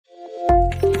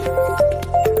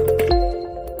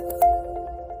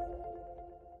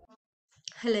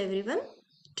Hello everyone.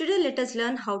 Today let us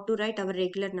learn how to write our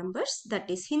regular numbers, that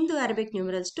is Hindu Arabic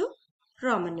numerals to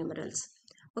Roman numerals.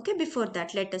 Okay, before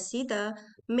that let us see the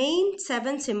main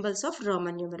 7 symbols of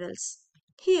Roman numerals.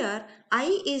 Here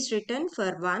I is written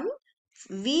for 1,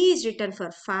 V is written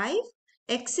for 5,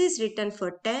 X is written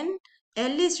for 10,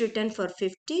 L is written for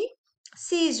 50,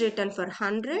 C is written for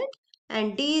 100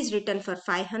 and D is written for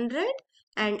 500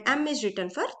 and M is written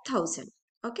for 1000.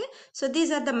 Okay, so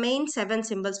these are the main 7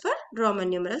 symbols for Roman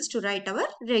numerals to write our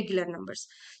regular numbers.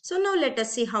 So now let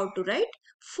us see how to write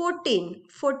 14.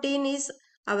 14 is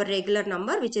our regular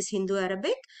number, which is Hindu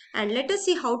Arabic, and let us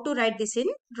see how to write this in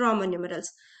Roman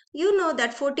numerals. You know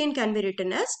that 14 can be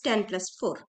written as 10 plus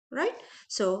 4, right?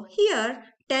 So here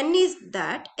 10 is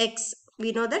that X.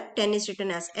 We know that 10 is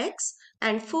written as X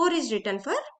and 4 is written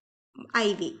for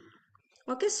IV.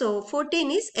 Okay, so 14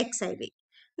 is XIV.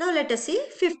 Now let us see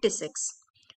 56.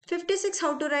 56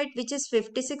 how to write, which is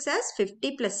 56 as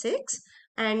 50 plus 6,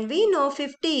 and we know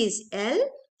 50 is L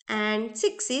and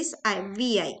 6 is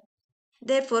VI.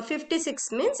 Therefore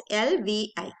 56 means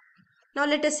LVI. Now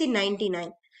let us see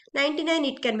 99. 99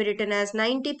 it can be written as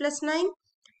 90 plus 9,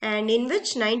 and in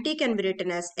which 90 can be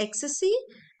written as XC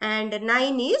and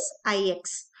 9 is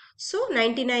IX. So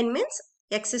 99 means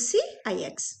XC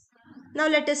IX. Now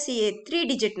let us see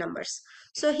 3-digit numbers.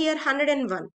 So here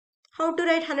 101. How to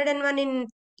write 101 in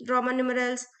Roman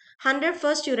numerals? 100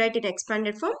 first you write in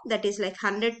expanded form, that is like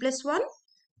 100 plus 1.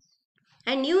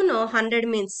 And you know 100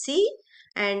 means C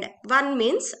and 1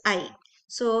 means I.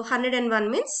 So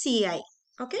 101 means CI.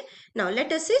 Okay. Now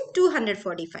let us say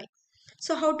 245.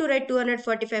 So how to write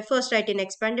 245? First write in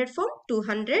expanded form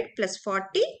 200 plus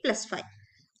 40 plus 5.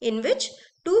 In which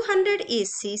 200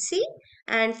 is CC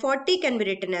and 40 can be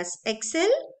written as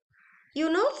XL. You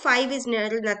know 5 is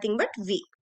nothing but V.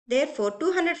 Therefore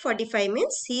 245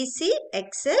 means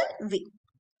CCXLV.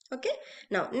 Okay.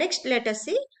 Now next let us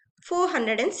see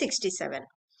 467,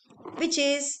 which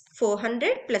is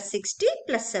 400 plus 60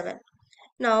 plus 7.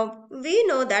 Now we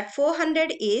know that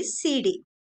 400 is CD,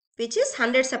 which is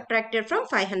 100 subtracted from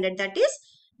 500, that is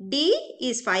D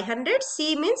is 500,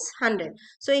 C means 100.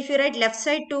 So if you write left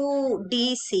side to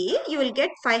DC, you will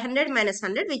get 500 minus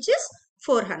 100, which is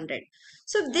 400.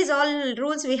 So these all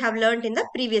rules we have learned in the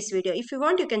previous video. If you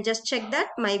want, you can just check that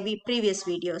my previous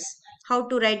videos. How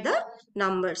to write the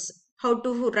numbers, how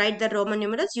to write the Roman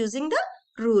numerals using the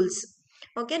rules.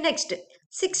 Okay, next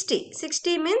 60.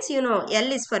 60 means you know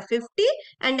L is for 50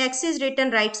 and X is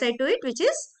written right side to it, which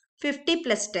is 50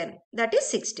 plus 10, that is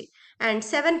 60. And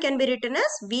 7 can be written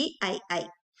as VII.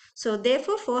 So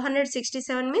therefore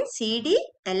 467 means CD,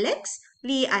 LX,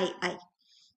 VII.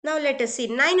 Now let us see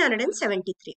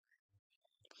 973,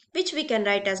 which we can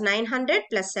write as 900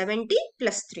 plus 70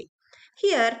 plus 3.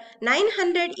 Here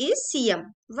 900 is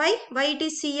CM. Why it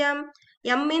is CM?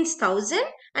 M means 1000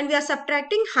 and we are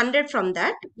subtracting 100 from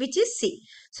that, which is C.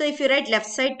 So if you write left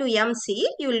side to MC,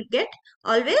 you will get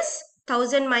always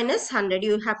 1000 minus 100.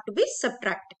 You have to be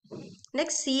subtracted.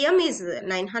 Next CM is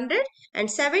 900 and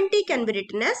 70 can be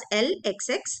written as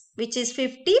LXX, which is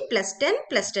 50 plus 10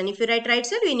 plus 10. If you write right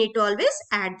side, we need to always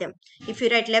add them. If you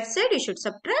write left side, you should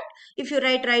subtract. If you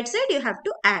write right side, you have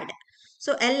to add.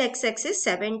 So LXX is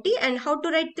 70 and how to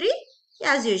write 3?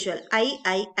 As usual, I.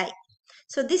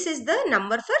 So this is the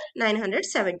number for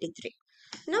 973.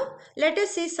 Now let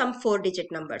us see some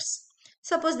 4-digit numbers.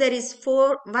 Suppose there is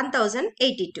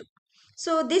 1082.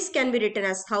 So this can be written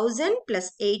as 1000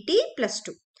 plus 80 plus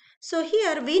 2. So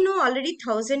here we know already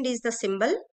 1000 is the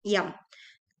symbol M.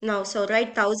 Now so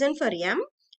write 1000 for M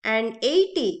and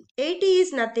 80. 80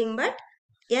 is nothing but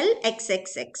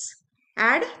LXXX.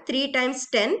 Add 3 times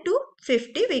 10 to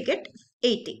 50, we get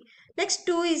 80. Next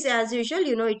 2 is as usual,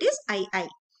 you know it is II.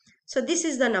 So this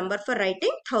is the number for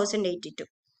writing 1082.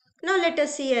 Now let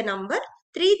us see a number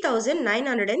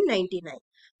 3999,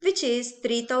 which is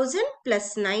 3000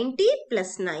 plus 90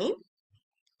 plus 9.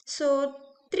 So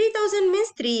 3000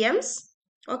 means 3 M's.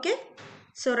 Okay.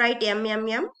 So write M.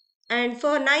 And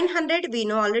for 900 we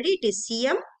know already it is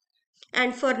CM.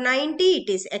 And for 90 it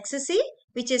is XC,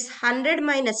 which is 100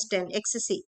 minus 10.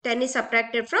 XC. 10 is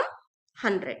subtracted from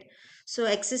 100. So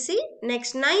XC.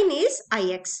 Next 9 is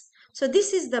IX. So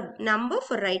this is the number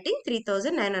for writing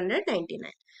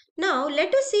 3999. Now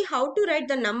let us see how to write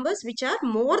the numbers which are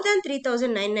more than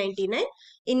 3999,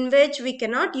 in which we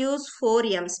cannot use 4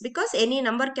 M's because any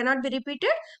number cannot be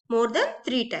repeated more than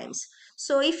 3 times.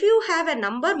 So if you have a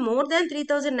number more than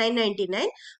 3999,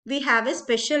 we have a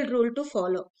special rule to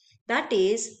follow. That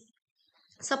is,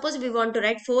 Suppose we want to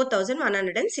write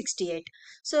 4168.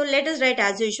 So let us write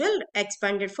as usual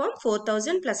expanded form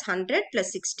 4000 plus 100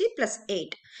 plus 60 plus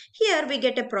 8. Here we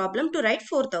get a problem to write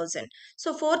 4000.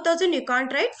 So 4000 you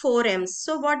can't write 4 m's.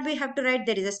 So what we have to write?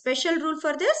 There is a special rule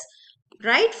for this.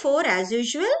 Write 4 as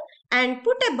usual and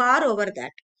put a bar over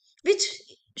that, which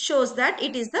shows that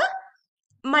it is the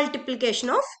multiplication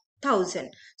of 1000.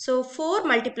 So 4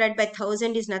 multiplied by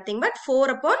 1000 is nothing but 4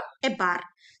 upon a bar.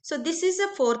 So this is a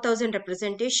 4000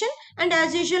 representation, and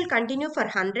as usual continue for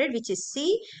 100, which is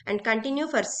C, and continue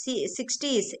for 60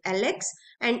 is LX,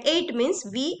 and 8 means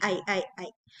VIII.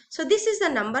 So this is the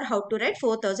number how to write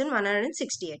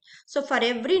 4168. So for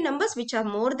every numbers which are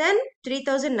more than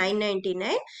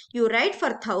 3999, you write for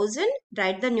 1000,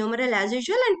 write the numeral as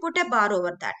usual and put a bar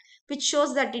over that, which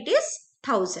shows that it is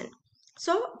 1000.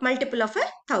 So multiple of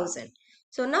 1000.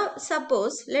 So now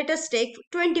suppose let us take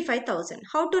 25,000.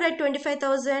 How to write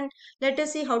 25,000? Let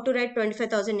us see how to write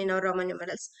 25,000 in our Roman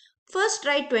numerals. First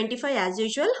write 25 as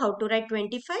usual. How to write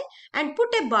 25 and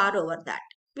put a bar over that,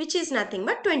 which is nothing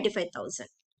but 25,000.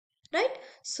 Right?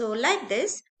 So like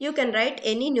this you can write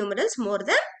any numerals more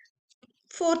than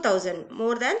 4,000,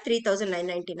 more than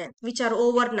 3,999, which are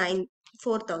over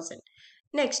 4,000.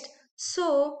 Next,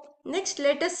 next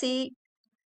let us see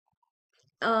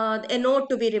a note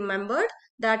to be remembered,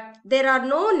 that there are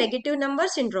no negative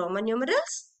numbers in Roman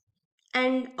numerals,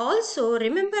 and also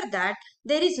remember that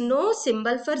there is no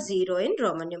symbol for 0 in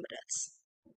Roman numerals.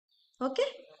 Okay,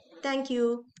 thank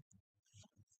you.